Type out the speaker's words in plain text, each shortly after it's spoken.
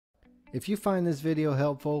If you find this video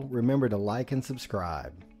helpful, remember to like and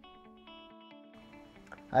subscribe.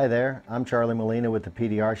 Hi there, I'm Charlie Molina with the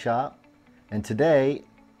PDR Shop, and today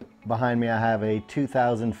behind me I have a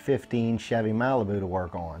 2015 Chevy Malibu to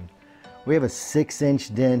work on. We have a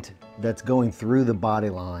 6-inch dent that's going through the body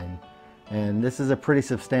line, and this is a pretty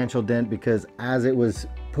substantial dent because as it was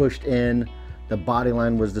pushed in, the body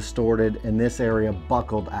line was distorted and this area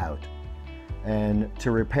buckled out. And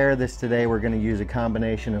to repair this today, we're going to use a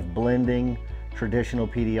combination of blending, traditional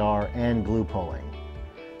PDR, and glue pulling.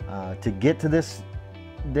 To get to this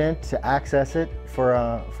dent, to access it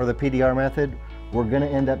for the PDR method, we're going to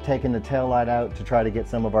end up taking the tail light out to try to get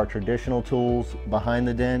some of our traditional tools behind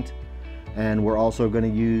the dent. And we're also going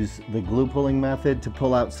to use the glue pulling method to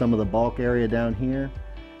pull out some of the bulk area down here.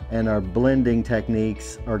 And our blending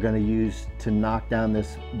techniques are going to use to knock down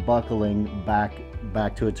this buckling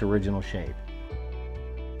back to its original shape.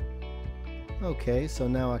 Okay, so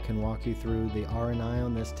now I can walk you through the R&I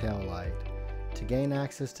on this tail light. To gain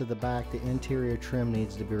access to the back, the interior trim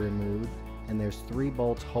needs to be removed, and there's 3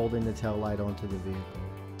 bolts holding the tail light onto the vehicle.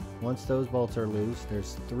 Once those bolts are loose,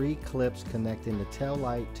 there's 3 clips connecting the tail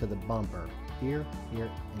light to the bumper, here,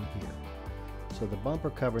 here, and here. So the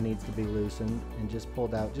bumper cover needs to be loosened and just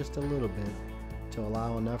pulled out just a little bit to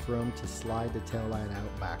allow enough room to slide the tail light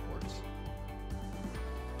out backwards.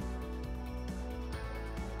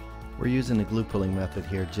 We're using the glue pulling method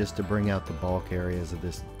here just to bring out the bulk areas of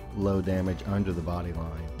this low damage under the body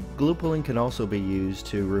line. Glue pulling can also be used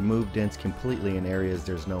to remove dents completely in areas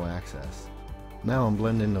there's no access. Now I'm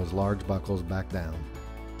blending those large buckles back down.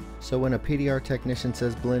 So when a PDR technician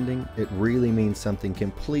says blending, it really means something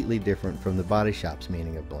completely different from the body shop's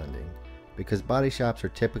meaning of blending. Because body shops are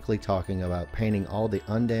typically talking about painting all the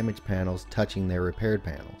undamaged panels touching their repaired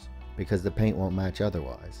panels, because the paint won't match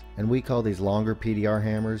otherwise. And we call these longer PDR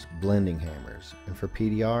hammers blending hammers. And for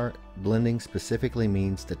PDR, blending specifically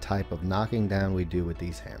means the type of knocking down we do with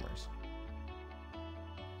these hammers.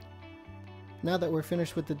 Now that we're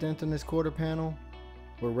finished with the dent in this quarter panel,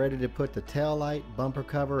 we're ready to put the tail light, bumper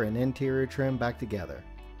cover, and interior trim back together.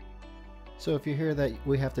 So if you hear that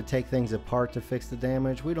we have to take things apart to fix the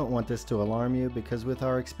damage, we don't want this to alarm you, because with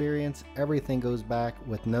our experience, everything goes back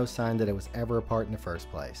with no sign that it was ever apart in the first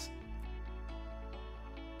place.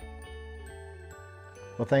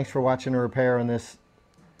 Well, thanks for watching the repair on this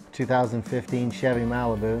 2015 Chevy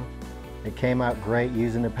Malibu. It came out great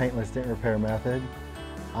using the Paintless Dent Repair method.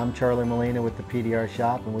 I'm Charlie Molina with the PDR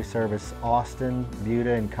Shop, and we service Austin,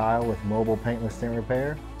 Buda, and Kyle with mobile paintless dent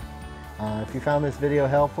repair. If you found this video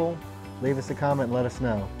helpful, leave us a comment and let us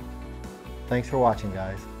know. Thanks for watching,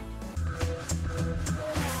 guys.